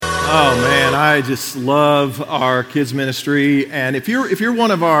Oh man, I just love our kids ministry. And if you're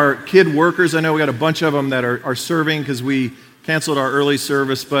one of our kid workers, I know we got a bunch of them that are serving because we canceled our early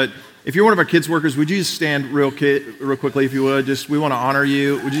service. But if you're one of our kids workers, would you just stand real quickly, if you would? Just we want to honor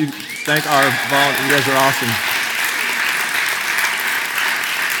you. Would you thank our volunteers? You guys are awesome.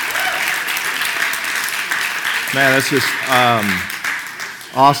 Man, that's just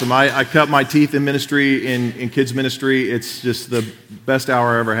awesome. I cut my teeth in ministry, in kids ministry. It's just the best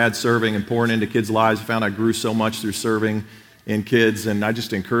hour I ever had serving and pouring into kids' lives. I found I grew so much through serving in kids, and I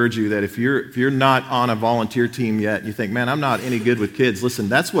just encourage you that if you're not on a volunteer team yet, and you think, man, I'm not any good with kids. Listen,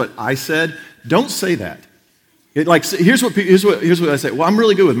 that's what I said. Don't say that. Here's what I say. Well, I'm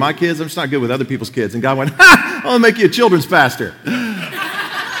really good with my kids. I'm just not good with other people's kids. And God went, I'm gonna make you a children's pastor.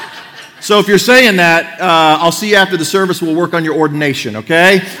 So if you're saying that, I'll see you after the service. We'll work on your ordination,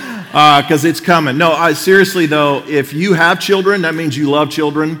 okay? Because it's coming. No, seriously though, if you have children, that means you love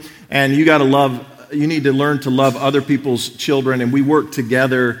children, and you need to learn to love other people's children, and we work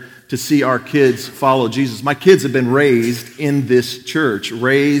together to see our kids follow Jesus. My kids have been raised in this church,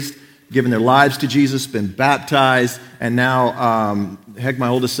 given their lives to Jesus, been baptized, and now, my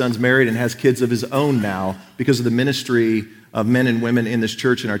oldest son's married and has kids of his own now because of the ministry of men and women in this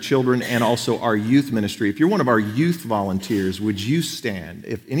church and our children, and also our youth ministry. If you're one of our youth volunteers, would you stand?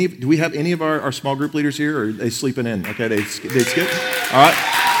 Do we have any of our small group leaders here, or are they sleeping in? Okay, they skip? All right.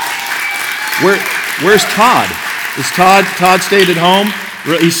 Where's Todd? Is Todd stayed at home?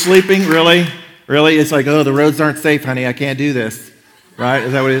 He's sleeping? Really? It's like, oh, the roads aren't safe, honey. I can't do this. Right?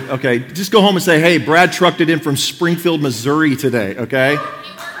 Is that what it is? Okay, just go home and say, hey, Brad trucked it in from Springfield, Missouri today, okay?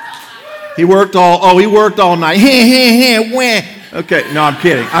 He worked all night. Okay, no, I'm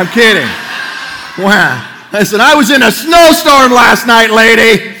kidding. Wow. Listen, I was in a snowstorm last night,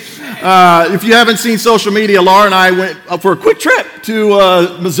 lady. If you haven't seen social media, Laura and I went up for a quick trip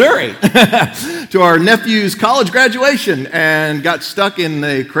to Missouri to our nephew's college graduation and got stuck in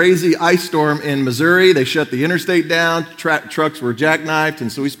the crazy ice storm in Missouri. They shut the interstate down. Trucks were jackknifed,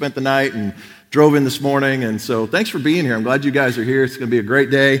 and so we spent the night and drove in this morning. And so thanks for being here. I'm glad you guys are here. It's going to be a great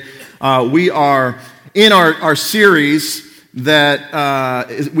day. We are in our series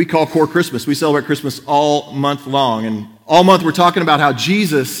that we call Core Christmas. We celebrate Christmas all month long. And all month we're talking about how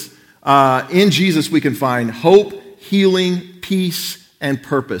in Jesus we can find hope, healing, peace, and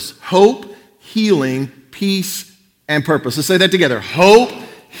purpose. Hope, healing, peace, and purpose. Let's say that together. Hope,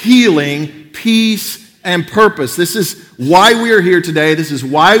 healing, peace, and purpose. This is why we are here today. This is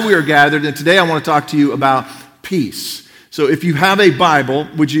why we are gathered. And today I want to talk to you about peace. So if you have a Bible,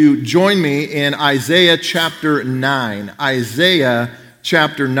 would you join me in Isaiah chapter 9? Isaiah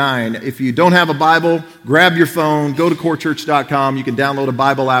chapter 9. If you don't have a Bible, grab your phone, go to corechurch.com. You can download a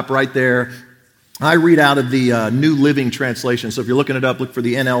Bible app right there. I read out of the New Living Translation. So if you're looking it up, look for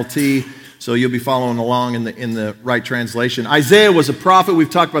the NLT. So you'll be following along in the right translation. Isaiah was a prophet. We've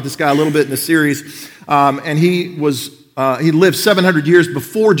talked about this guy a little bit in the series. And he lived 700 years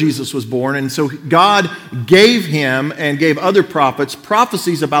before Jesus was born. And so God gave him and gave other prophets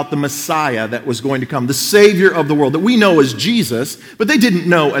prophecies about the Messiah that was going to come, the Savior of the world, that we know as Jesus. But they didn't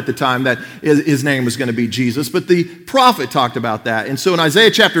know at the time that his name was going to be Jesus. But the prophet talked about that. And so in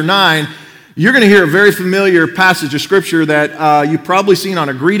Isaiah chapter 9, you're going to hear a very familiar passage of Scripture that you've probably seen on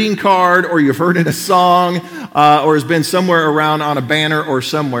a greeting card, or you've heard in a song, or has been somewhere around on a banner or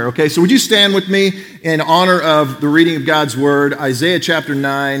somewhere. Okay, so would you stand with me in honor of the reading of God's Word, Isaiah chapter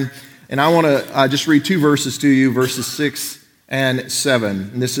 9, and I want to just read two verses to you, verses 6 and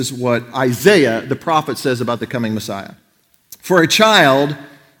 7. And this is what Isaiah, the prophet, says about the coming Messiah. For a child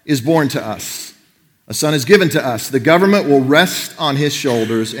is born to us. A son is given to us. The government will rest on his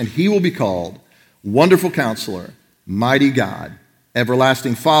shoulders, and he will be called Wonderful Counselor, Mighty God,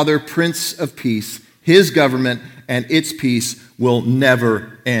 Everlasting Father, Prince of Peace. His government and its peace will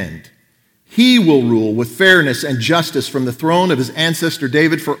never end. He will rule with fairness and justice from the throne of his ancestor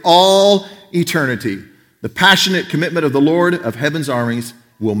David for all eternity. The passionate commitment of the Lord of heaven's armies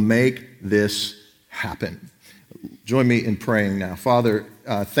will make this happen. Join me in praying now. Father,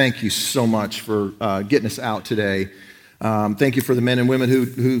 thank you so much for getting us out today. Thank you for the men and women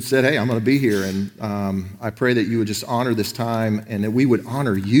who said, hey, I'm going to be here. And I pray that you would just honor this time and that we would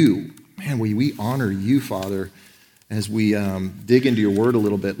honor you. Man, we honor you, Father, as we dig into your word a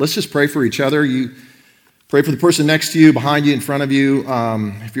little bit. Let's just pray for each other. You pray for the person next to you, behind you, in front of you.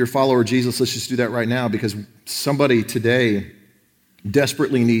 If you're a follower of Jesus, let's just do that right now, because somebody today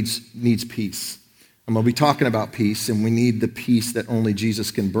desperately needs peace. I'm going to be talking about peace, and we need the peace that only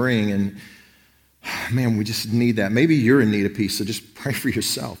Jesus can bring. And man, we just need that. Maybe you're in need of peace, so just pray for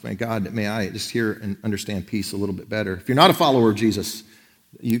yourself. Man, God, may I just hear and understand peace a little bit better. If you're not a follower of Jesus,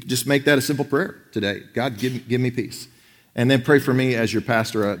 You just make that a simple prayer today. God, give me peace. And then pray for me as your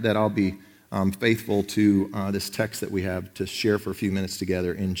pastor that I'll be faithful to this text that we have to share for a few minutes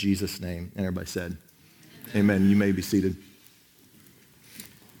together in Jesus' name. And everybody said, amen. You may be seated.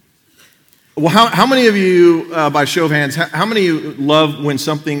 Well, how many of you, by show of hands, how many of you love when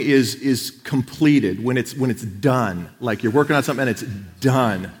something is completed, when it's done? Like you're working on something and it's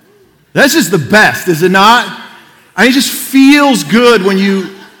done. That's just the best, is it not? I mean, it just feels good when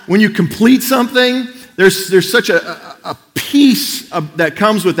you complete something. There's such a peace that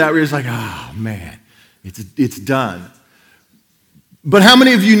comes with that where it's like, oh man, it's done. But how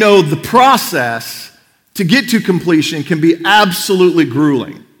many of you know the process to get to completion can be absolutely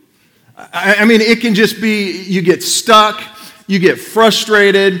grueling? I mean, it can just be, you get stuck, you get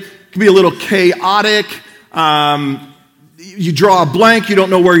frustrated, it can be a little chaotic. You draw a blank, you don't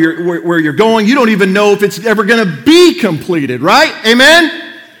know where you're going, you don't even know if it's ever going to be completed, right?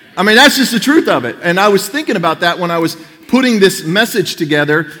 Amen? I mean, that's just the truth of it. And I was thinking about that when I was putting this message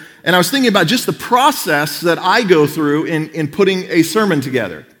together, and I was thinking about just the process that I go through in putting a sermon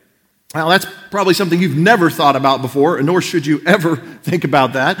together. Now, that's probably something you've never thought about before, nor should you ever think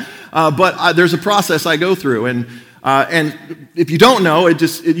about that. But there's a process I go through, and if you don't know, it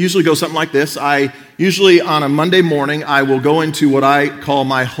usually goes something like this. I usually on a Monday morning I will go into what I call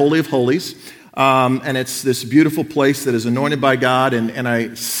my Holy of Holies, and it's this beautiful place that is anointed by God, and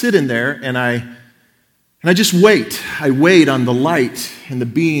I sit in there and I just wait. I wait on the light and the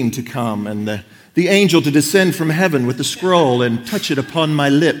beam to come, and the angel to descend from heaven with the scroll and touch it upon my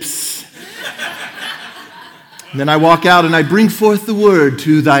lips. And then I walk out and I bring forth the word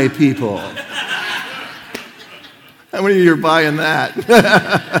to thy people. How many of you are buying that?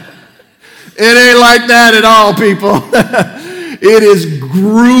 It ain't like that at all, people. It is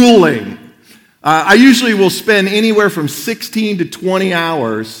grueling. I usually will spend anywhere from 16 to 20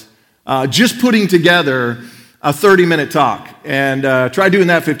 hours just putting together a 30-minute talk, and try doing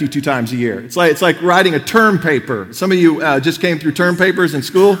that 52 times a year. It's like writing a term paper. Some of you just came through term papers in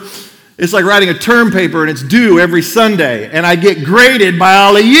school. It's like writing a term paper, and it's due every Sunday, and I get graded by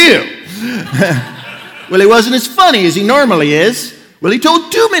all of you. Well, he wasn't as funny as he normally is. Well, he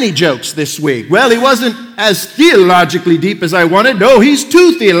told too many jokes this week. Well, he wasn't as theologically deep as I wanted. No, he's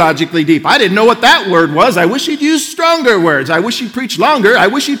too theologically deep. I didn't know what that word was. I wish he'd used stronger words. I wish he'd preached longer. I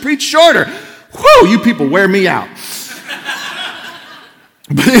wish he'd preached shorter. Whew, you people wear me out.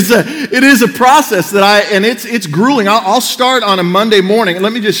 But it is a process and it's grueling. I'll start on a Monday morning. And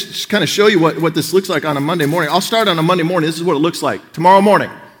let me just kind of show you what this looks like on a Monday morning. I'll start on a Monday morning. This is what it looks like. Tomorrow morning,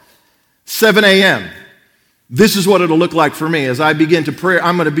 7 a.m. This is what it'll look like for me as I begin to pray.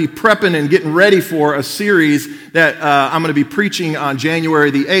 I'm going to be prepping and getting ready for a series that I'm going to be preaching on January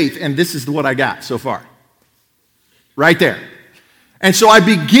the 8th. And this is what I got so far. Right there. And so I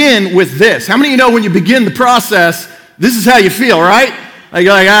begin with this. How many of you know when you begin the process, this is how you feel, right? Like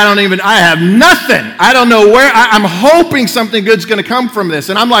I have nothing. I don't know where. I'm hoping something good's going to come from this.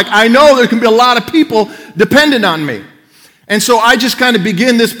 And I'm like, I know there can be a lot of people dependent on me. And so I just kind of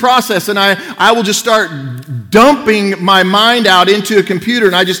begin this process, and I will just start dumping my mind out into a computer,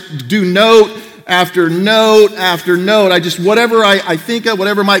 and I just do note after note after note. I just, whatever I think of,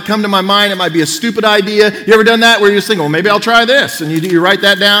 whatever might come to my mind, it might be a stupid idea. You ever done that where you just think, well, maybe I'll try this, and you write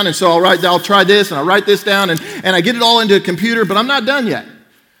that down, and so I'll try this, and I'll write this down, and I get it all into a computer, but I'm not done yet.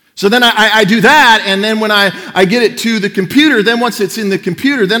 So then I do that, and then when I get it to the computer, then once it's in the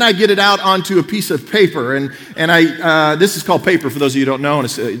computer, then I get it out onto a piece of paper, and this is called paper for those of you who don't know, and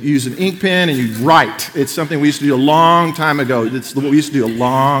it's, you use an ink pen and you write. It's something we used to do a long time ago. It's what we used to do a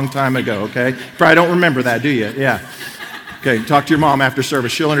long time ago, okay? Probably don't remember that, do you? Yeah. Okay, talk to your mom after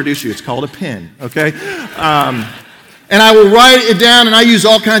service. She'll introduce you. It's called a pen, okay? And I will write it down, and I use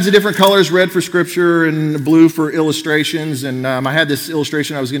all kinds of different colors, red for scripture and blue for illustrations. And I had this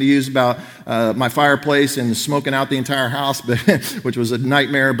illustration I was going to use about my fireplace and smoking out the entire house, which was a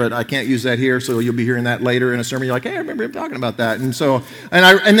nightmare, but I can't use that here, so you'll be hearing that later in a sermon. You're like, hey, I remember him talking about that. And so,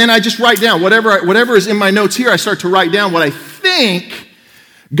 and then I just write down whatever is in my notes here. I start to write down what I think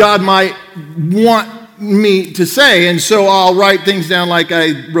God might want me to say. And so I'll write things down like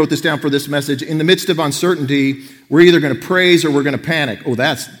I wrote this down for this message. In the midst of uncertainty, we're either going to praise or we're going to panic. Oh,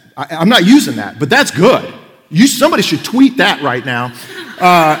 I'm not using that, but that's good. Somebody should tweet that right now.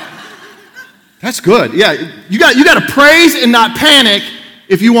 That's good. Yeah, you got to praise and not panic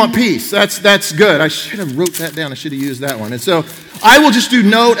if you want peace. That's good. I should have wrote that down. I should have used that one. And so I will just do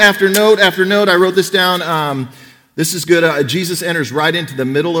note after note after note. I wrote this down. This is good. Jesus enters right into the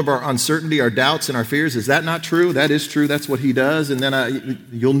middle of our uncertainty, our doubts, and our fears. Is that not true? That is true. That's what he does. And then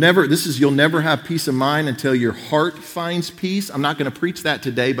you'll never have peace of mind until your heart finds peace. I'm not going to preach that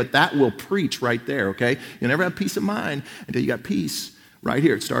today, but that will preach right there, okay? You'll never have peace of mind until you got peace right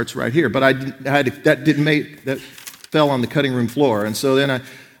here. It starts right here. But that fell on the cutting room floor. And so then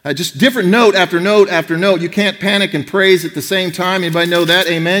just different note after note after note. You can't panic and praise at the same time. Anybody know that?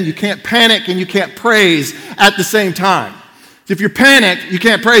 Amen? You can't panic and you can't praise at the same time. If you're panicked, you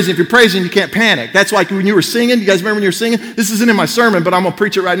can't praise. If you're praising, you can't panic. That's like when you were singing. You guys remember when you were singing? This isn't in my sermon, but I'm going to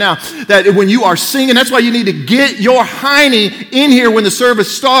preach it right now. That when you are singing, that's why you need to get your hiney in here when the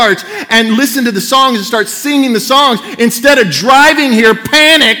service starts and listen to the songs and start singing the songs instead of driving here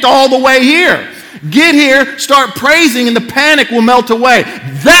panicked all the way here. Get here, start praising, and the panic will melt away.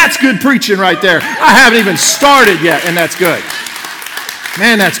 That's good preaching right there. I haven't even started yet, and that's good.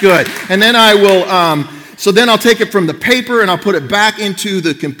 Man, that's good. And then I will, so then I'll take it from the paper and I'll put it back into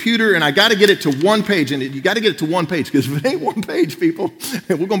the computer, and I got to get it to one page. And you got to get it to one page, because if it ain't one page, people,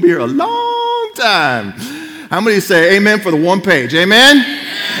 we're going to be here a long time. How many say amen for the one page? Amen?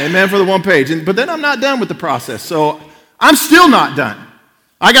 Amen for the one page. But then I'm not done with the process. So I'm still not done.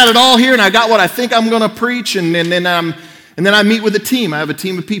 I got it all here, and I got what I think I'm going to preach, and then I meet with a team. I have a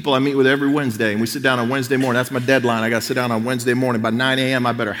team of people I meet with every Wednesday, and we sit down on Wednesday morning. That's my deadline. I got to sit down on Wednesday morning. By 9 a.m.,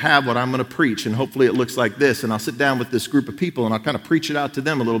 I better have what I'm going to preach, and hopefully it looks like this. And I'll sit down with this group of people, and I'll kind of preach it out to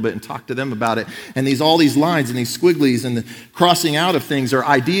them a little bit and talk to them about it. And all these lines and these squigglies and the crossing out of things are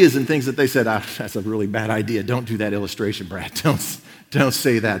ideas and things that they said, that's a really bad idea. Don't do that illustration, Brad. Don't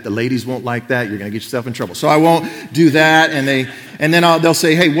say that. The ladies won't like that. You're going to get yourself in trouble. So I won't do that. And then they'll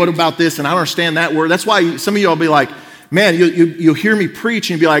say, hey, what about this? And I don't understand that word. That's why some of you will be like, man, you'll hear me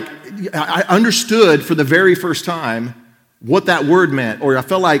preach and be like, I understood for the very first time what that word meant. Or I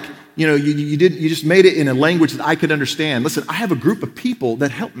felt like, you just made it in a language that I could understand. Listen, I have a group of people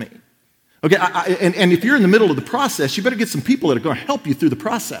that help me. Okay, and if you're in the middle of the process, you better get some people that are going to help you through the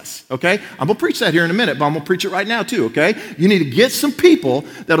process, okay? I'm going to preach that here in a minute, but I'm going to preach it right now too, okay? You need to get some people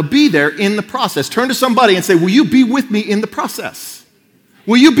that'll be there in the process. Turn to somebody and say, will you be with me in the process?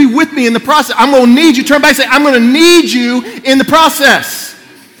 Will you be with me in the process? I'm going to need you. Turn back and say, I'm going to need you in the process.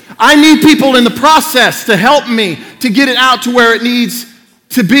 I need people in the process to help me to get it out to where it needs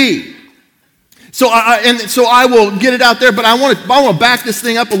to be. So I will get it out there, but I want to back this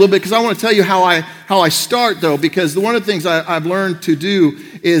thing up a little bit, because I want to tell you how I start, though, because one of the things I've learned to do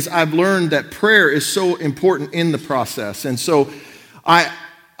is I've learned that prayer is so important in the process. And so I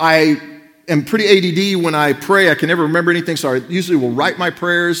am pretty ADD when I pray. I can never remember anything, so I usually will write my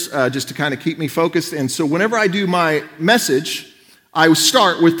prayers just to kind of keep me focused. And so whenever I do my message, I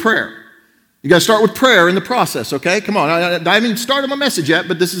start with prayer. You got to start with prayer in the process, okay? Come on, I haven't even started my message yet,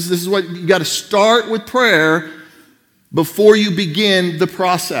 but this is what you got to start with prayer before you begin the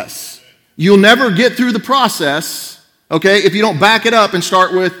process. You'll never get through the process, okay, if you don't back it up and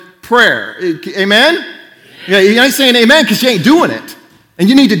start with prayer. Amen? Yeah, you ain't saying amen because you ain't doing it. And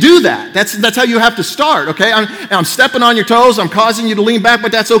you need to do that. That's how you have to start, okay? I'm stepping on your toes. I'm causing you to lean back,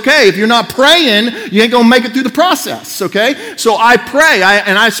 but that's okay. If you're not praying, you ain't going to make it through the process, okay? So I pray,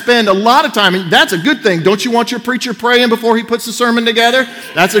 and I spend a lot of time, and that's a good thing. Don't you want your preacher praying before he puts the sermon together?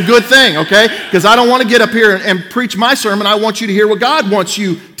 That's a good thing, okay? Because I don't want to get up here and preach my sermon. I want you to hear what God wants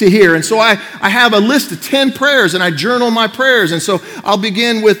you to hear. And so I have a list of 10 prayers, and I journal my prayers. And so I'll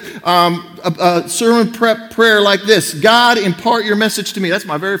begin with a sermon prep prayer like this. God, impart your message to me. That's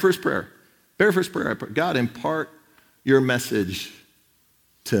my very first prayer. Very first prayer I pray. God, impart your message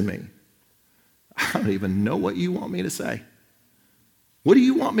to me. I don't even know what you want me to say. What do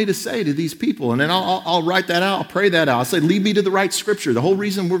you want me to say to these people? And then I'll write that out. I'll pray that out. I'll say, lead me to the right scripture. The whole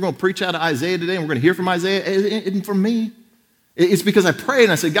reason we're going to preach out of Isaiah today and we're going to hear from Isaiah isn't from me. It's because I pray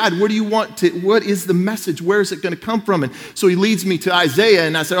and I say, God, what is the message? Where is it going to come from? And so he leads me to Isaiah,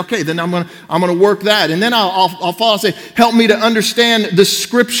 and I say, okay, then I'm going to work that. And then I'll follow and say, help me to understand the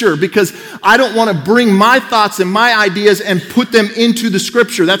scripture, because I don't want to bring my thoughts and my ideas and put them into the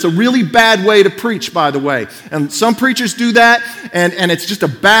scripture. That's a really bad way to preach, by the way. And some preachers do that, and it's just a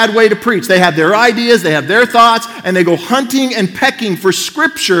bad way to preach. They have their ideas, they have their thoughts, and they go hunting and pecking for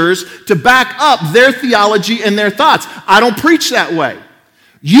scriptures to back up their theology and their thoughts. I don't preach that way.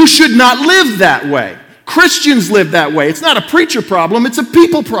 You should not live that way. Christians live that way. It's not a preacher problem, it's a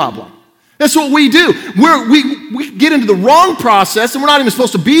people problem. That's what we do. We get into the wrong process, and we're not even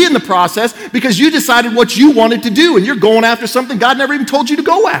supposed to be in the process because you decided what you wanted to do, and you're going after something God never even told you to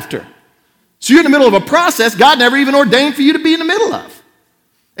go after. So you're in the middle of a process God never even ordained for you to be in the middle of.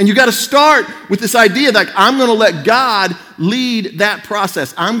 And you got to start with this idea that I'm going to let God lead that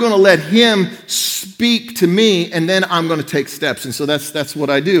process. I'm going to let him speak to me, and then I'm going to take steps. And so that's what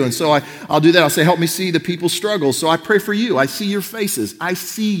I do. And so I'll do that. I'll say, help me see the people's struggles. So I pray for you. I see your faces. I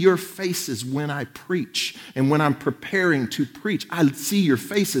see your faces when I preach and when I'm preparing to preach. I see your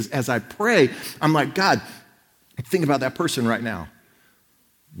faces as I pray. I'm like, God, think about that person right now.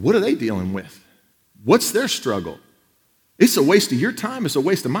 What are they dealing with? What's their struggle? It's a waste of your time. It's a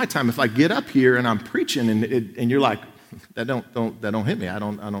waste of my time if I get up here and I'm preaching and you're like, that don't hit me. I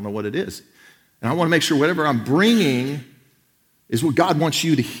don't know what it is. And I want to make sure whatever I'm bringing is what God wants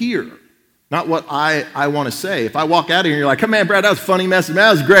you to hear, not what I want to say. If I walk out of here and you're like, come on, Brad, that was a funny message. Man,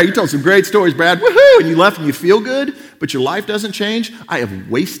 that was great. You told some great stories, Brad. Woohoo! And you left and you feel good, but your life doesn't change. I have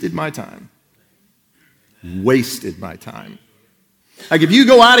wasted my time. Wasted my time. Like if you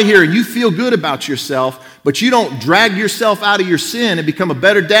go out of here and you feel good about yourself, but you don't drag yourself out of your sin and become a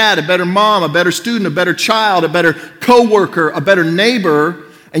better dad, a better mom, a better student, a better child, a better coworker, a better neighbor,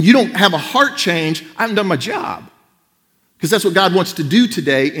 and you don't have a heart change, I haven't done my job. Because that's what God wants to do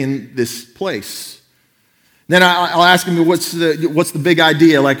today in this place. Then I'll ask him, what's the big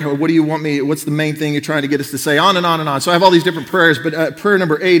idea? Like, what do you want me, what's the main thing you're trying to get us to say? On and on and on. So I have all these different prayers, but prayer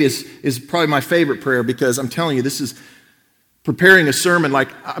number 8 is probably my favorite prayer because I'm telling you, this is preparing a sermon. Like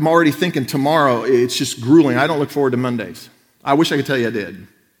I'm already thinking tomorrow, it's just grueling. I don't look forward to Mondays. I wish I could tell you I did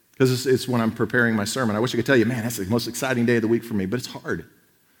because it's when I'm preparing my sermon. I wish I could tell you, man, that's the most exciting day of the week for me, but it's hard.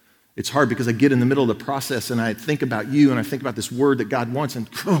 It's hard because I get in the middle of the process and I think about you and I think about this word that God wants and,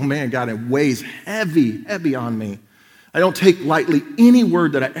 oh man, God, it weighs heavy on me. I don't take lightly any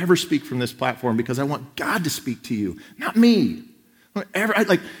word that I ever speak from this platform because I want God to speak to you, not me. I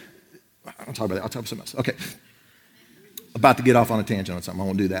don't talk about that. I'll talk about something else. Okay. About to get off on a tangent on something. I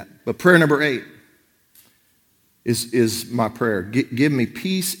won't do that. But prayer number 8 is my prayer. Give me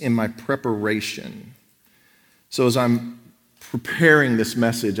peace in my preparation. So as I'm preparing this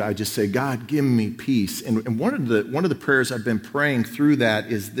message, I just say, God, give me peace. And one of the prayers I've been praying through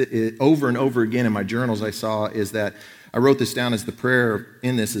that is over and over again in my journals I saw is that I wrote this down as the prayer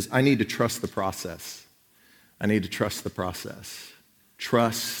in this is I need to trust the process. I need to trust the process.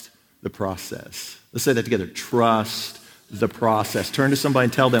 Trust the process. Let's say that together. Trust the process. Turn to somebody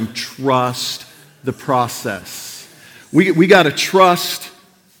and tell them, trust the process. We got to trust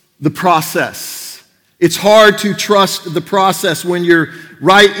the process. It's hard to trust the process when you're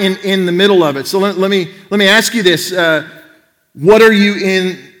right in the middle of it. So let me ask you this. What are you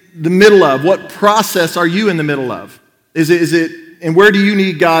in the middle of? What process are you in the middle of? Is it, and where do you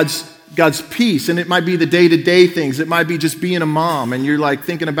need God's peace? And it might be the day-to-day things. It might be just being a mom and you're like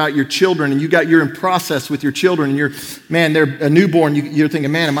thinking about your children and you're in process with your children and they're a newborn. You're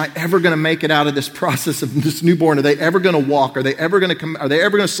thinking, man, am I ever going to make it out of this process of this newborn? Are they ever going to walk? Are they ever going to come? Are they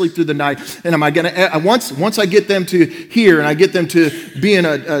ever going to sleep through the night? And am I going to, once I get them to here and I get them to being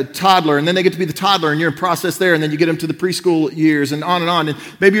a toddler and then they get to be the toddler and you're in process there and then you get them to the preschool years and on. And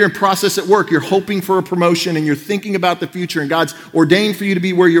maybe you're in process at work. You're hoping for a promotion and you're thinking about the future and God's ordained for you to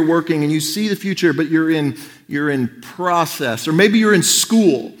be where you're working and you see the future, but you're in process. Or maybe you're in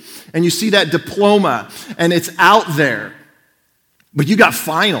school and you see that diploma and it's out there, but you got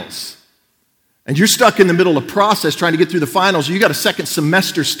finals. And you're stuck in the middle of process trying to get through the finals. You got a second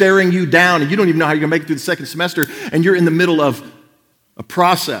semester staring you down and you don't even know how you're going to make it through the second semester and you're in the middle of a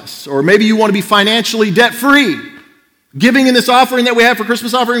process. Or maybe you want to be financially debt-free. Giving in this offering that we have for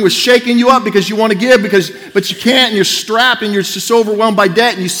Christmas offering was shaking you up because you want to give, but you can't, and you're strapped, and you're just so overwhelmed by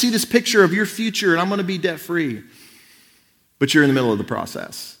debt, and you see this picture of your future, and I'm going to be debt-free. But you're in the middle of the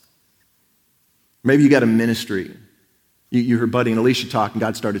process. Maybe you got a ministry. You heard Buddy and Alicia talk, and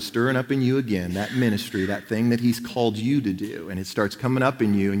God started stirring up in you again, that ministry, that thing that he's called you to do, and it starts coming up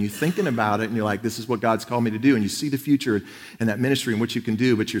in you, and you're thinking about it, and you're like, this is what God's called me to do, and you see the future and that ministry and what you can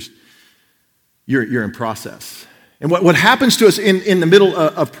do, but you're in process. And what happens to us in the middle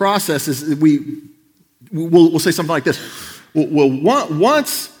of process is we'll say something like this. Well,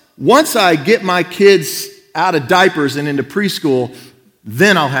 once I get my kids out of diapers and into preschool,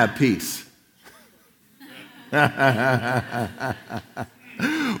 then I'll have peace. Woo,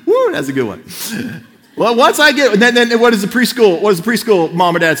 that's a good one. Well, once I get, then what does the preschool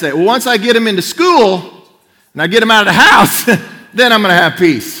mom or dad say? Well, once I get them into school and I get them out of the house, then I'm going to have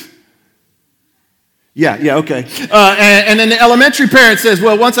peace. Yeah, okay. And then the elementary parent says,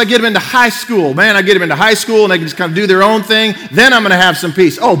 well, once I get them into high school, I get them into high school and they can just kind of do their own thing, then I'm going to have some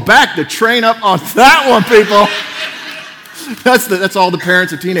peace. Oh, back the train up on that one, people. That's all the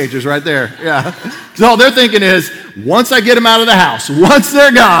parents of teenagers right there. Yeah. So all they're thinking is, once I get them out of the house, once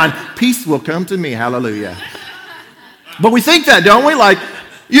they're gone, peace will come to me. Hallelujah. But we think that, don't we? Like,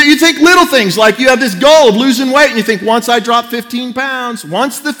 You think little things like you have this goal of losing weight and you think, once I drop 15 pounds,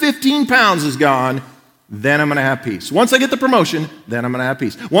 once the 15 pounds is gone, then I'm going to have peace. Once I get the promotion, then I'm going to have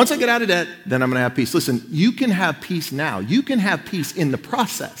peace. Once I get out of debt, then I'm going to have peace. Listen, you can have peace now. You can have peace in the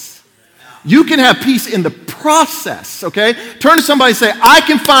process. You can have peace in the process, okay? Turn to somebody and say, I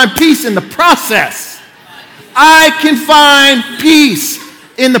can find peace in the process. I can find peace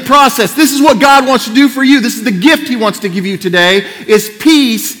in the process. This is what God wants to do for you. This is the gift he wants to give you today, is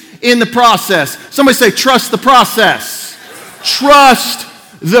peace in the process. Somebody say, trust the process. Trust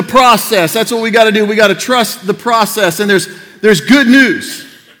the process. That's what we got to do. We got to trust the process. And there's good news.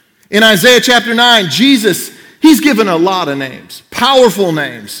 In Isaiah chapter 9, Jesus, he's given a lot of names, powerful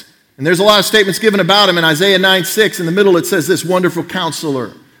names. And there's a lot of statements given about him in Isaiah 9:6. In the middle it says this: Wonderful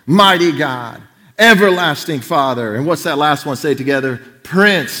Counselor, Mighty God, Everlasting Father. And what's that last one? Say it together.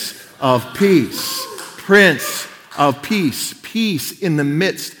 Prince of Peace. Prince of Peace. Peace in the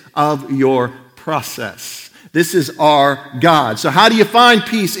midst of your process. This is our God. So how do you find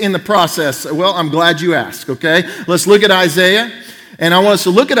peace in the process? Well, I'm glad you asked, okay? Let's look at Isaiah. And I want us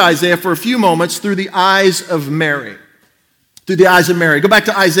to look at Isaiah for a few moments through the eyes of Mary. Through the eyes of Mary. Go back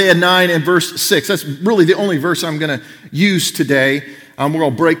to Isaiah 9 and verse 6. That's really the only verse I'm going to use today. We're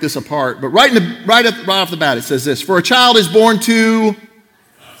going to break this apart. But right off the bat, it says this: For a child is born to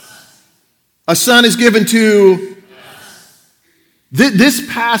us. A son is given to us.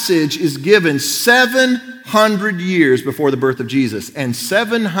 This passage is given 700 years before the birth of Jesus. And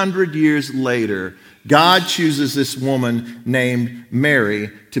 700 years later, God chooses this woman named Mary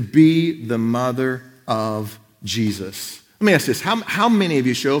to be the mother of Jesus. Let me ask this. How many of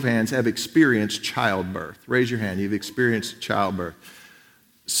you, show of hands, have experienced childbirth? Raise your hand. You've experienced childbirth.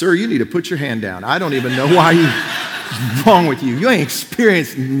 Sir, you need to put your hand down. I don't even know what's wrong with you. You ain't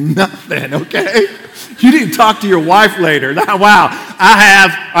experienced nothing, okay? You need to talk to your wife later. Wow,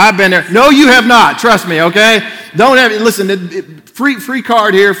 I've been there. No, you have not. Trust me, okay? Listen, free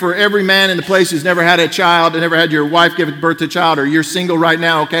card here for every man in the place who's never had a child, and never had your wife give birth to a child, or you're single right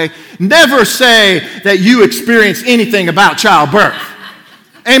now, okay? Never say that you experienced anything about childbirth.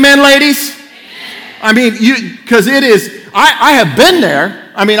 Amen, ladies? I mean, because it is, I have been there.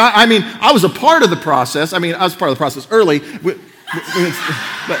 I mean, I was a part of the process. I was part of the process early. But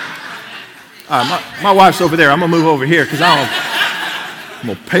my wife's over there. I'm going to move over here because I'm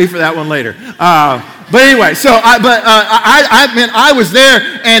going to pay for that one later. But anyway, I was there,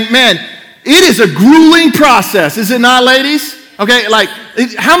 and man, it is a grueling process, is it not, ladies? Okay, like,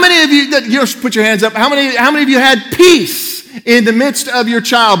 how many of you put your hands up, how many of you had peace in the midst of your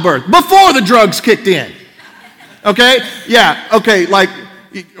childbirth before the drugs kicked in? Okay, yeah, okay, like,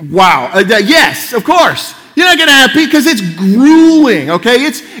 wow, yes, of course. You're not going to have peace because it's grueling, okay?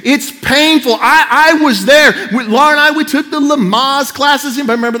 It's painful. I was there. Laura and I, we took the Lamaze classes.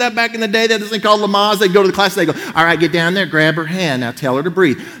 Anybody remember that back in the day? That thing called Lamaze. They'd go to the class and they go, all right, get down there, grab her hand. Now tell her to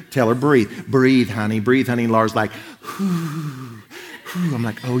breathe. Tell her breathe. Breathe, honey. Breathe, honey. And Laura's like, whew, whew. I'm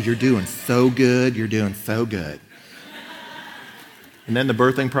like, oh, you're doing so good. You're doing so good. And then the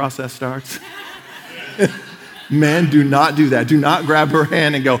birthing process starts. Men, do not do that. Do not grab her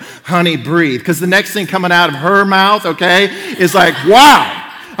hand and go, honey, breathe. Because the next thing coming out of her mouth, okay, is like, wow.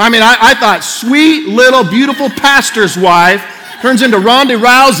 I thought, sweet little beautiful pastor's wife turns into Ronda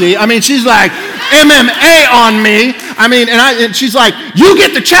Rousey. She's like, MMA on me. And she's like, you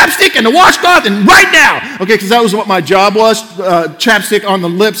get the chapstick and the washcloth and right now. Okay, because that was what my job was, chapstick on the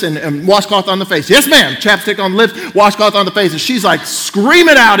lips and washcloth on the face. Yes, ma'am, chapstick on the lips, washcloth on the face. And she's like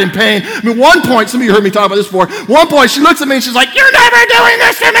screaming out in pain. One point, some of you heard me talk about this before. One point, she looks at me and she's like, you're never doing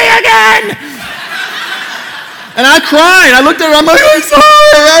this to me again. And I cried. I looked at her, I'm like, I'm sorry.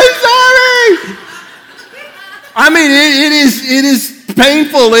 It is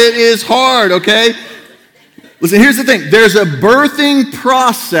painful. It is hard, okay? Listen, here's the thing. There's a birthing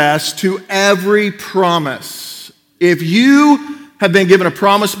process to every promise. If you have been given a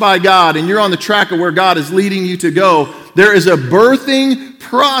promise by God and you're on the track of where God is leading you to go, there is a birthing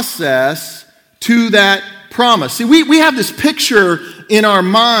process to that promise. See, we have this picture in our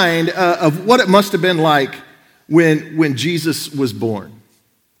mind of what it must have been like when Jesus was born.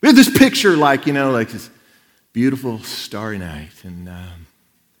 We have this picture like this beautiful starry night and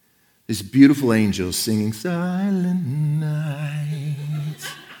these beautiful angels singing Silent Night.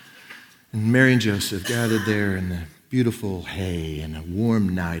 And Mary and Joseph gathered there in the beautiful hay and a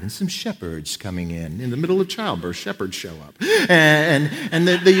warm night and some shepherds coming in the middle of childbirth. Shepherds show up. And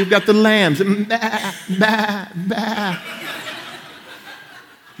you've got the lambs. Bah, bah, bah.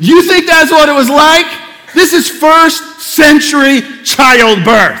 You think that's what it was like? This is first century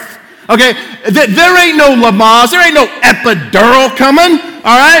childbirth. Okay, there ain't no Lamaze, there ain't no epidural coming.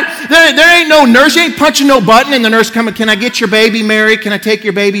 all right? There ain't no nurse. You ain't punching no button and the nurse coming, can I get your baby, Mary? Can I take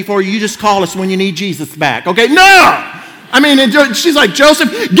your baby for you? You just call us when you need Jesus back, okay? No! I mean, and she's like, Joseph,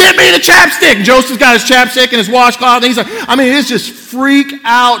 get me the chapstick. Joseph's got his chapstick and his washcloth. And he's like, I mean, it's just freak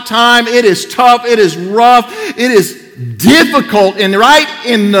out time. It is tough. It is rough. It is difficult. And right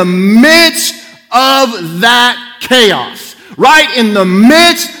in the midst of that chaos, right in the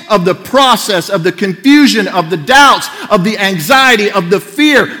midst of the process, of the confusion, of the doubts, of the anxiety, of the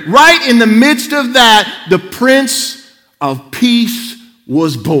fear, right in the midst of that, the Prince of Peace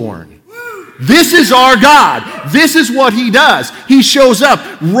was born. This is our God. This is what he does. He shows up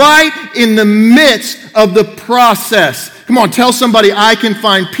right in the midst of the process. Come on, tell somebody, I can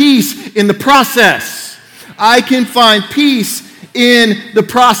find peace in the process. I can find peace in the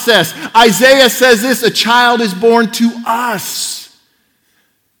process. Isaiah says this, a child is born to us.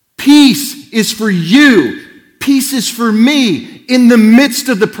 Peace is for you. Peace is for me in the midst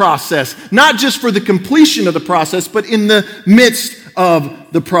of the process. Not just for the completion of the process, but in the midst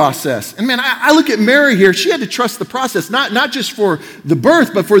of the process. And man, I look at Mary here. She had to trust the process, not just for the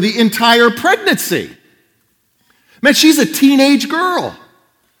birth, but for the entire pregnancy. Man, she's a teenage girl.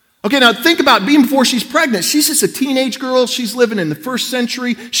 Okay, now think about being before she's pregnant. She's just a teenage girl. She's living in the first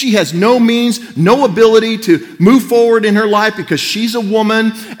century. She has no means, no ability to move forward in her life because she's a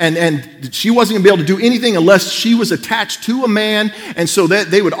woman and she wasn't going to be able to do anything unless she was attached to a man. And so that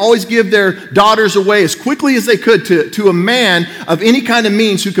they would always give their daughters away as quickly as they could to a man of any kind of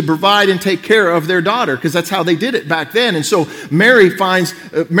means who could provide and take care of their daughter, because that's how they did it back then. And so Mary's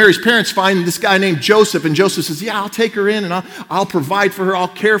parents find this guy named Joseph, and Joseph says, yeah, I'll take her in and I'll provide for her. I'll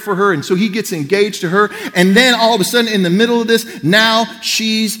care for her. And so he gets engaged to her. And then all of a sudden in the middle of this, now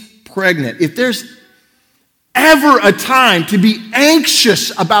she's pregnant. If there's ever a time to be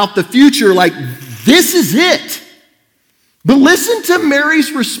anxious about the future, like this is it. But listen to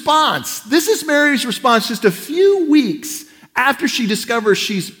Mary's response. This is Mary's response just a few weeks after she discovers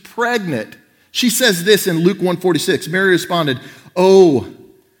she's pregnant. She says this in Luke 1:46. Mary responded, oh,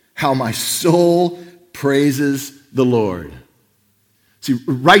 how my soul praises the Lord. See,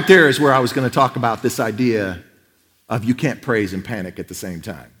 right there is where I was going to talk about this idea of you can't praise and panic at the same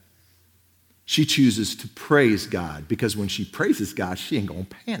time. She chooses to praise God because when she praises God, she ain't going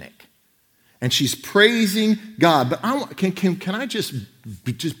to panic. And she's praising God. But can I just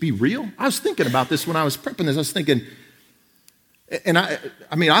be real? I was thinking about this when I was prepping this. I was thinking, and I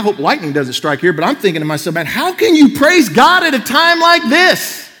hope lightning doesn't strike here, but I'm thinking to myself, man, how can you praise God at a time like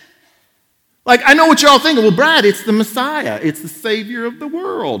this? Like, I know what you're all thinking. Well, Brad, it's the Messiah. It's the Savior of the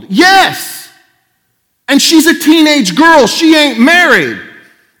world. Yes. And she's a teenage girl. She ain't married.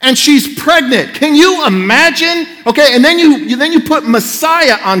 And she's pregnant. Can you imagine? Okay, and then you put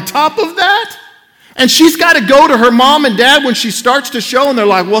Messiah on top of that? And she's got to go to her mom and dad when she starts to show, and they're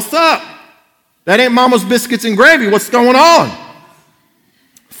like, what's up? That ain't Mama's biscuits and gravy. What's going on?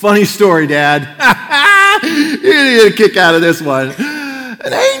 Funny story, Dad. You get a kick out of this one.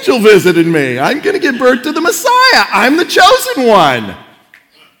 An angel visited me. I'm going to give birth to the Messiah. I'm the chosen one.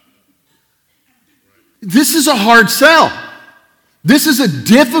 This is a hard sell. This is a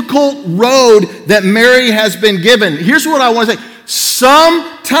difficult road that Mary has been given. Here's what I want to say.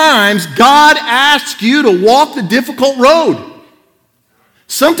 Sometimes God asks you to walk the difficult road.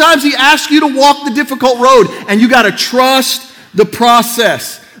 Sometimes he asks you to walk the difficult road, and you got to trust the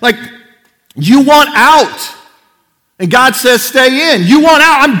process. Like, you want out. And God says, stay in. You want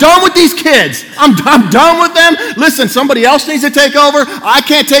out. I'm done with these kids. I'm done with them. Listen, somebody else needs to take over. I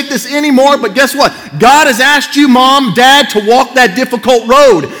can't take this anymore. But guess what? God has asked you, mom, dad, to walk that difficult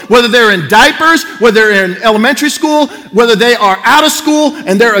road. Whether they're in diapers, whether they're in elementary school, whether they are out of school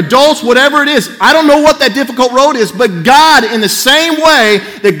and they're adults, whatever it is. I don't know what that difficult road is. But God, in the same way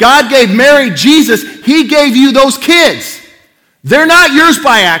that God gave Mary Jesus, he gave you those kids. They're not yours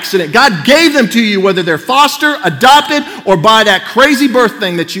by accident. God gave them to you, whether they're foster, adopted, or by that crazy birth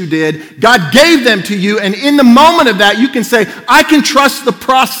thing that you did. God gave them to you, and in the moment of that, you can say, I can trust the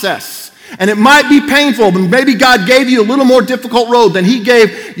process. And it might be painful, but maybe God gave you a little more difficult road than he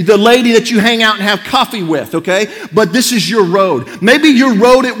gave the lady that you hang out and have coffee with, okay? But this is your road. Maybe your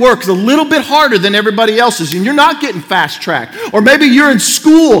road at work is a little bit harder than everybody else's, and you're not getting fast-tracked. Or maybe you're in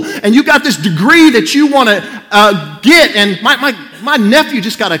school, and you got this degree that you want to get, and my nephew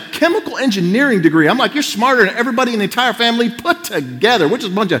just got a chemical engineering degree. I'm like, you're smarter than everybody in the entire family put together. We're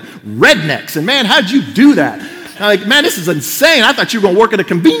just a bunch of rednecks, and man, how'd you do that? I'm like, man, this is insane. I thought you were going to work at a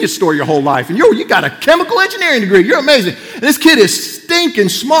convenience store your whole life. And you got a chemical engineering degree. You're amazing. And this kid is stinking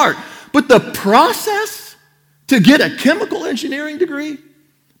smart. But the process to get a chemical engineering degree,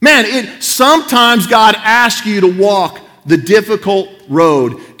 man, sometimes God asks you to walk the difficult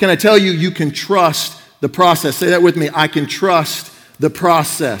road. Can I tell you, you can trust the process? Say that with me. I can trust the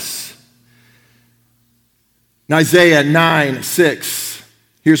process. In Isaiah 9:6,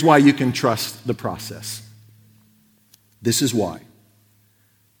 here's why you can trust the process. This is why.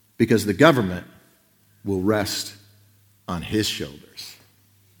 Because the government will rest on his shoulders.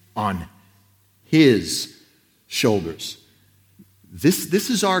 On his shoulders. This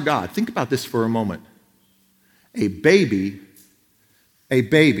is our God. Think about this for a moment. A baby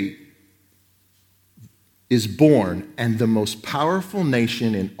is born, and the most powerful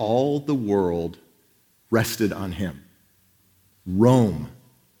nation in all the world rested on him. Rome.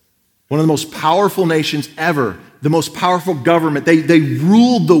 One of the most powerful nations ever. The most powerful government. They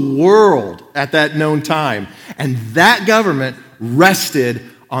ruled the world at that known time. And that government rested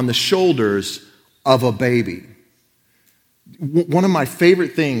on the shoulders of a baby. One of my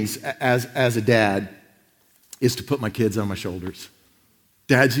favorite things as a dad is to put my kids on my shoulders.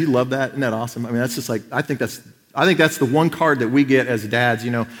 Dads, you love that? Isn't that awesome? I mean, that's just like, I think that's the one card that we get as dads.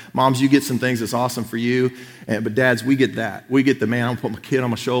 You know, moms, you get some things that's awesome for you, but dads, we get that. We get the, man, I'm gonna put my kid on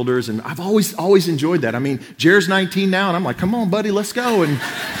my shoulders, and I've always enjoyed that. I mean, Jared's 19 now, and I'm like, come on, buddy, let's go. And,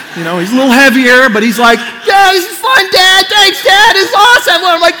 you know, he's a little heavier, but he's like, yeah, this is fun, Dad. Thanks, Dad. It's awesome. And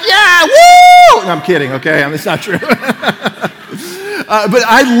I'm like, yeah, woo! And I'm kidding, okay? I mean, it's not true. But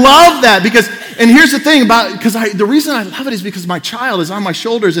I love that because, and here's the thing about, because the reason I love it is because my child is on my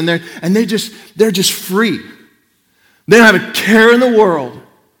shoulders, and they're just free. They don't have a care in the world.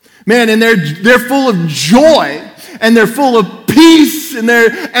 Man, and they're full of joy, and they're full of peace, and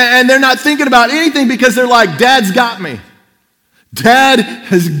they're not thinking about anything because they're like, Dad's got me. Dad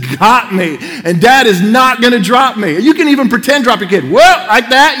has got me, and Dad is not going to drop me. You can even pretend drop your kid. Whoa, like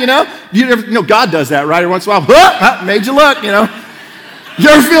that, you know? You know, God does that, right? Every once in a while, whoa, made you look, you know? You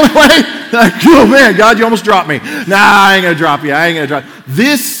ever feel like, oh man, God, you almost dropped me. Nah, I ain't going to drop you. I ain't going to drop you.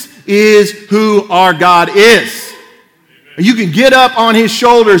 This is who our God is. You can get up on his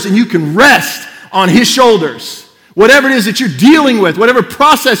shoulders and you can rest on his shoulders. Whatever it is that you're dealing with, whatever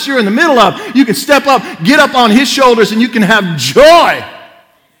process you're in the middle of, you can step up, get up on his shoulders, and you can have joy.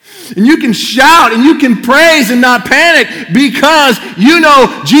 And you can shout and you can praise and not panic because you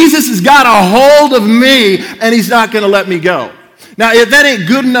know Jesus has got a hold of me and he's not going to let me go. Now, if that ain't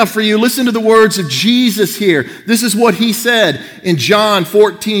good enough for you, listen to the words of Jesus here. This is what he said in John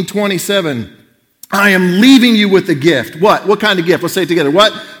 14:27. I am leaving you with a gift. What? What kind of gift? Let's say it together.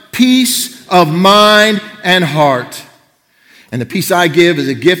 What? Peace of mind and heart. And the peace I give is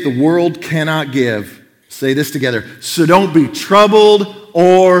a gift the world cannot give. Say this together. So don't be troubled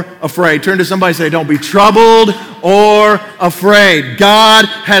or afraid. Turn to somebody and say, don't be troubled or afraid. God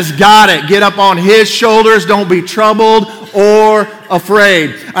has got it. Get up on his shoulders. Don't be troubled or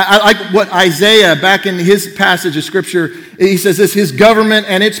afraid. I like what Isaiah, back in his passage of scripture, he says this, his government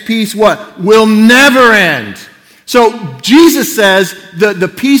and its peace, what? Will never end. So Jesus says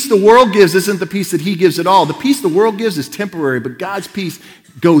the peace the world gives isn't the peace that he gives at all. The peace the world gives is temporary, but God's peace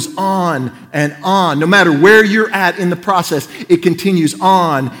goes on and on. No matter where you're at in the process, it continues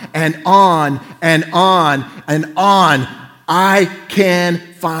on and on and on and on. I can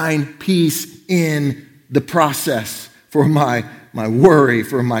find peace in the process for my worry,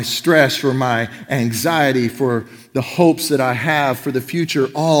 for my stress, for my anxiety, for the hopes that I have for the future,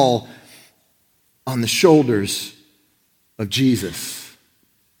 all on the shoulders of Jesus.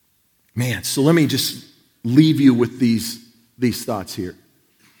 Man, so let me just leave you with these thoughts here.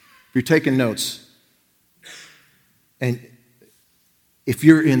 If you're taking notes, and if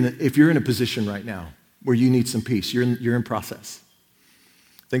you're in a position right now where you need some peace, you're in process.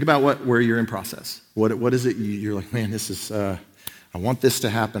 Think about where you're in process. What is it you're like, man, this is I want this to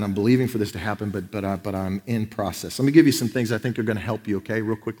happen. I'm believing for this to happen, but I'm in process. Let me give you some things I think are going to help you, okay,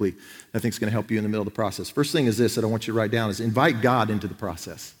 real quickly. I think is going to help you in the middle of the process. First thing is this that I want you to write down is invite God into the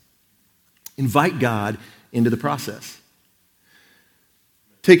process. Invite God into the process.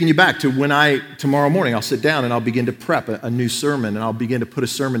 Taking you back to when tomorrow morning, I'll sit down and I'll begin to prep a new sermon, and I'll begin to put a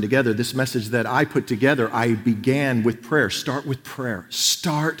sermon together. This message that I put together, I began with prayer. Start with prayer.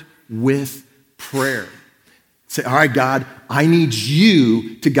 Start with prayer. Say, all right, God, I need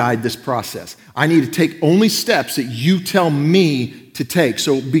you to guide this process. I need to take only steps that you tell me to take.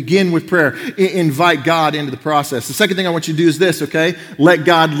 So begin with prayer. Invite God into the process. The second thing I want you to do is this, okay? Let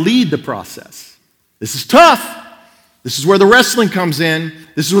God lead the process. This is tough. This is where the wrestling comes in.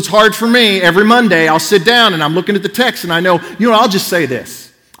 This is what's hard for me. Every Monday, I'll sit down and I'm looking at the text and I know, I'll just say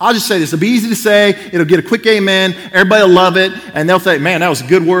this. It'll be easy to say. It'll get a quick amen. Everybody will love it. And they'll say, man, that was a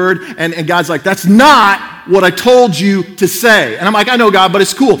good word. And God's like, that's not what I told you to say. And I'm like, I know, God, but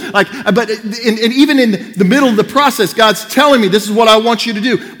it's cool. And even in the middle of the process, God's telling me this is what I want you to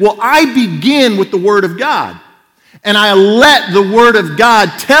do. Well, I begin with the Word of God. And I let the Word of God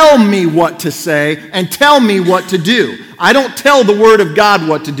tell me what to say and tell me what to do. I don't tell the Word of God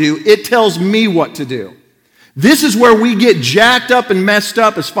what to do. It tells me what to do. This is where we get jacked up and messed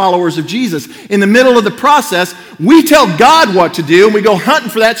up as followers of Jesus. In the middle of the process, we tell God what to do and we go hunting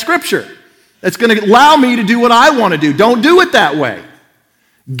for that scripture that's going to allow me to do what I want to do. Don't do it that way.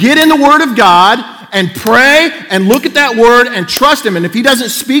 Get in the Word of God and pray and look at that Word and trust Him. And if He doesn't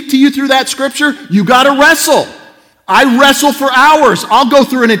speak to you through that scripture, you got to wrestle. I wrestle for hours. I'll go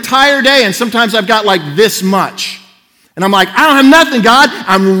through an entire day and sometimes I've got like this much. And I'm like, I don't have nothing, God.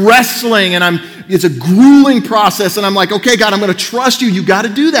 I'm wrestling and it's a grueling process. And I'm like, okay, God, I'm going to trust you. You got to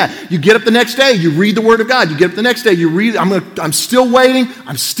do that. You get up the next day, you read the Word of God. You get up the next day, you read. I'm still waiting.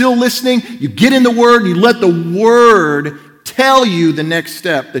 I'm still listening. You get in the Word and you let the Word tell you the next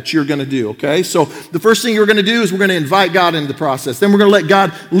step that you're going to do, okay? So the first thing you're going to do is we're going to invite God into the process. Then we're going to let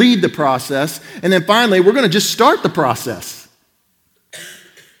God lead the process. And then finally, we're going to just start the process.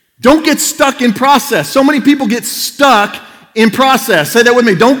 Don't get stuck in process. So many people get stuck in process. Say that with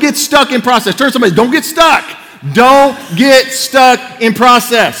me. Don't get stuck in process. Turn to somebody. Don't get stuck. Don't get stuck in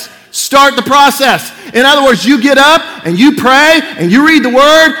process. Start the process. In other words, you get up and you pray and you read the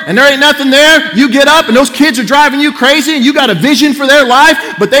Word and there ain't nothing there. You get up and those kids are driving you crazy and you got a vision for their life,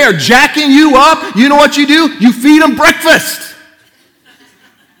 but they are jacking you up. You know what you do? You feed them breakfast.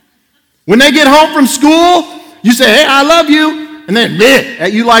 When they get home from school, you say, hey, I love you. And then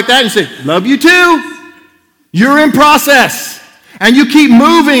at you like that and you say, love you too. You're in process. And you keep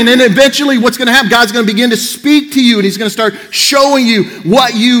moving, and eventually what's going to happen, God's going to begin to speak to you, and He's going to start showing you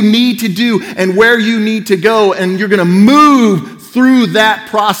what you need to do and where you need to go, and you're going to move through that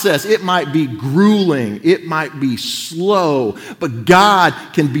process. It might be grueling, it might be slow, but God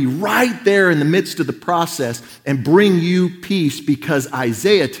can be right there in the midst of the process and bring you peace because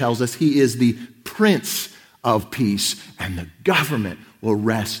Isaiah tells us He is the Prince of Peace, and the government will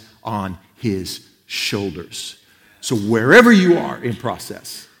rest on His shoulders. So wherever you are in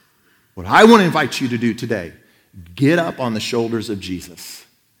process, what I want to invite you to do today, get up on the shoulders of Jesus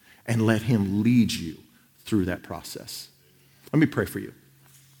and let Him lead you through that process. Let me pray for you.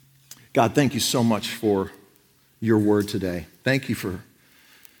 God, thank you so much for your word today. Thank you for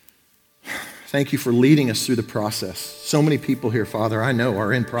leading us through the process. So many people here, Father, I know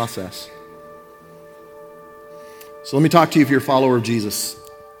are in process. So let me talk to you if you're a follower of Jesus.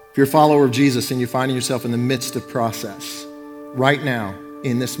 If you're a follower of Jesus and you're finding yourself in the midst of process, right now,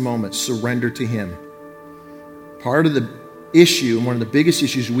 in this moment, surrender to Him. Part of the issue, and one of the biggest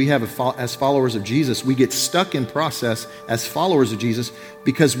issues we have as followers of Jesus, we get stuck in process as followers of Jesus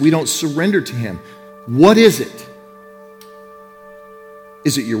because we don't surrender to Him. What is it?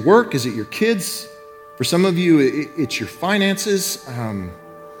 Is it your work? Is it your kids? For some of you, it's your finances. I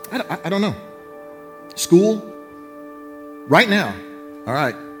don't know. School? Right now. All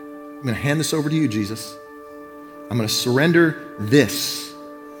right. I'm going to hand this over to you, Jesus. I'm going to surrender this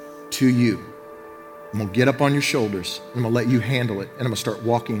to you. I'm going to get up on your shoulders. I'm going to let you handle it, and I'm going to start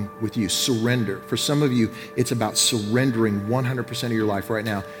walking with you. Surrender. For some of you, it's about surrendering 100% of your life right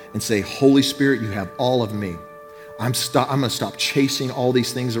now and say, Holy Spirit, you have all of me. I'm going to stop chasing all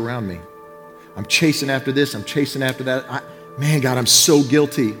these things around me. I'm chasing after this. I'm chasing after that. Man, God, I'm so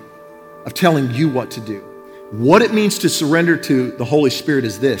guilty of telling you what to do. What it means to surrender to the Holy Spirit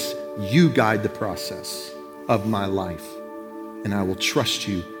is this. You guide the process of my life, and I will trust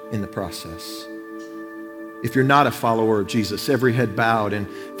you in the process. If you're not a follower of Jesus, every head bowed, and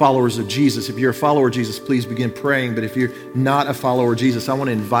followers of Jesus, if you're a follower of Jesus, please begin praying. But if you're not a follower of Jesus, I want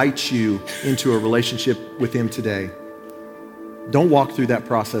to invite you into a relationship with Him today. Don't walk through that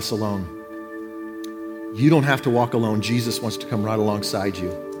process alone. You don't have to walk alone. Jesus wants to come right alongside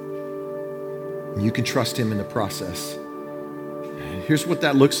you. And you can trust Him in the process. Here's what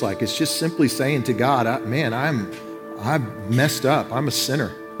that looks like. It's just simply saying to God, I've messed up. I'm a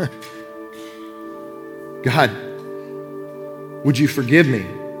sinner. God, would you forgive me?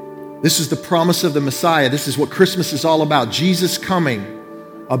 This is the promise of the Messiah. This is what Christmas is all about. Jesus coming,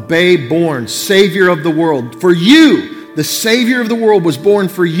 a babe born, Savior of the world. For you, the Savior of the world was born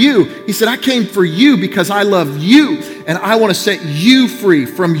for you. He said, I came for you because I love you, and I want to set you free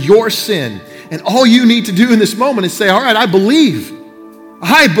from your sin. And all you need to do in this moment is say, all right, I believe.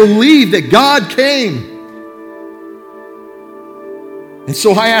 I believe that God came. And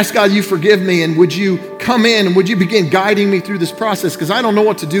so I ask God, you forgive me, and would you come in and would you begin guiding me through this process? Because I don't know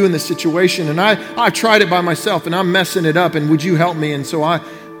what to do in this situation, and I've tried it by myself, and I'm messing it up, and would you help me? And so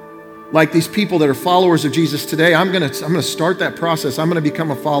like these people that are followers of Jesus today, I'm going to start that process. I'm going to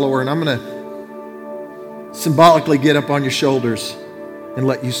become a follower, and I'm going to symbolically get up on your shoulders and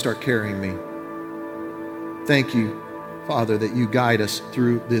let you start carrying me. Thank you, Father, that you guide us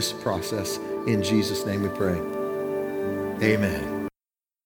through this process. In Jesus' name we pray. Amen.